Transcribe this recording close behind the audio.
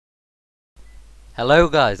Hello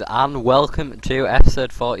guys, and welcome to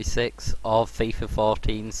episode 46 of FIFA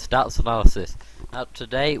 14 Stats Analysis. Now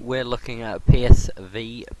today we're looking at a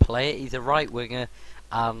PSV player. He's a right winger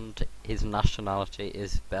and his nationality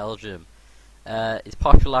is Belgium. His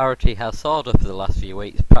popularity has soared up in the last few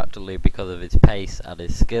weeks, practically because of his pace and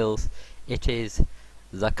his skills. It is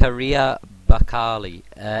Zakaria Bakkali.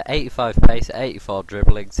 85 pace, 84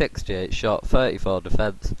 dribbling, 68 shot, 34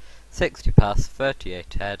 defence, 60 pass,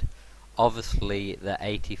 38 head. Obviously the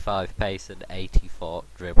 85 pace and 84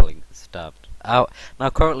 dribbling stand out. Now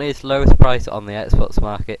currently his lowest price on the Xbox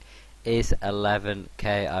market is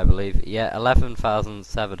 11k, I believe. Yeah,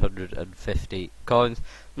 11,750 coins.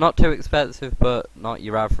 Not too expensive, but not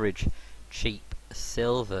your average cheap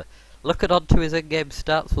silver. Looking on to his in-game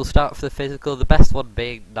stats, we'll start with the physical, the best one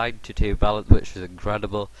being 92 balance, which is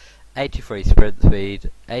incredible, 83 sprint speed,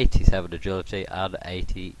 87 agility, and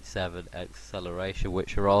 87 acceleration,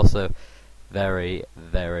 which are also very,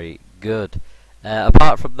 very good.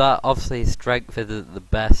 Apart from that, obviously his strength isn't the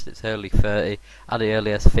best, it's only 30, and he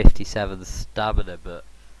only has 57 stamina, but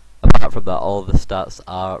apart from that, all the stats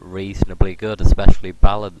are reasonably good, especially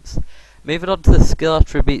balance. Moving on to the skill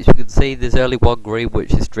attributes, you can see there's only one green,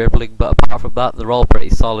 which is dribbling, but apart from that, they're all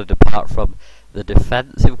pretty solid, apart from the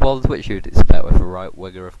defensive ones, which you'd expect with a right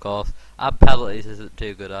winger, of course, and penalties isn't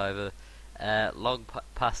too good either. Long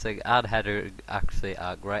passing and heading accuracy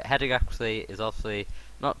are great. Heading accuracy is obviously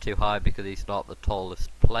not too high because he's not the tallest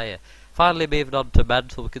player. Finally, moving on to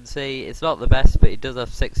mental, we can see it's not the best, but he does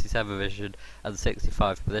have 67 vision and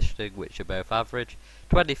 65 positioning, which are both average.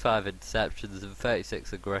 25 interceptions and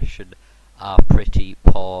 36 aggression are pretty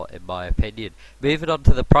poor in my opinion. Moving on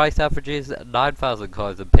to the price averages, 9,000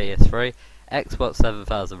 coins on PS3, Xbox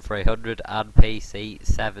 7,300 and PC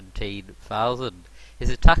 17,000. His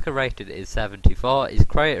attacker rating is 74, his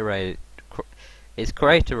creator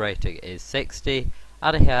rating is 60,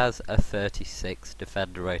 and he has a 36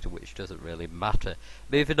 defender rating, which doesn't really matter.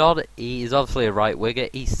 Moving on, he is obviously a right winger.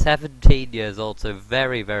 He's 17 years old, so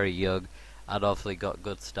very, very young, and obviously got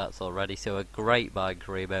good stats already, so a great buy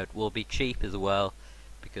career mode. Will be cheap as well,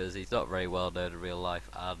 because he's not very well known in real life,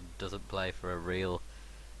 and doesn't play for a really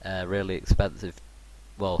expensive,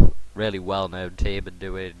 really well known team, and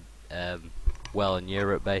doing well in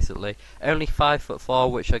Europe basically. Only 5'4",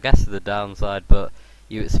 which I guess is the downside, but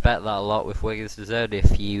you expect that a lot with wingers. There's only a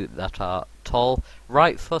few that are tall.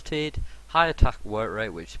 Right-footed, high attack work rate,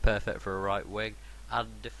 which is perfect for a right wing, and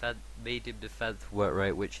medium defense work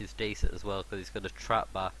rate, which is decent as well, because he's going to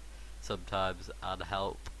trap back sometimes and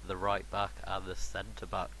help the right back and the centre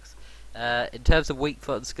backs. In terms of weak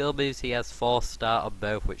foot and skill moves, he has 4-star on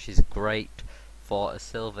both, which is great for a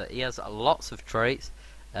silver. He has lots of traits.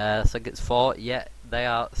 I think it's 4, yet they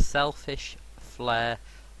are selfish, flair,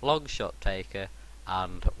 long shot taker,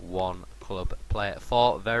 and 1 club player.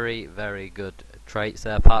 4 very, very good traits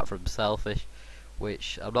there, apart from selfish,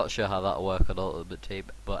 which I'm not sure how that'll work on Ultimate Team,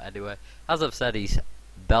 but anyway, as I've said, he's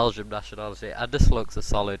Belgium nationality, and this looks a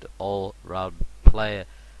solid all-round player.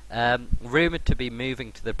 Rumoured to be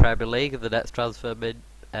moving to the Premier League in the next transfer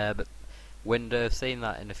window. Seen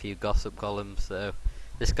that in a few gossip columns, so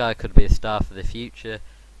this guy could be a star for the future.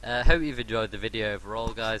 Hope you've enjoyed the video overall,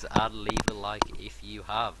 guys, and leave a like if you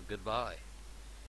have. Goodbye.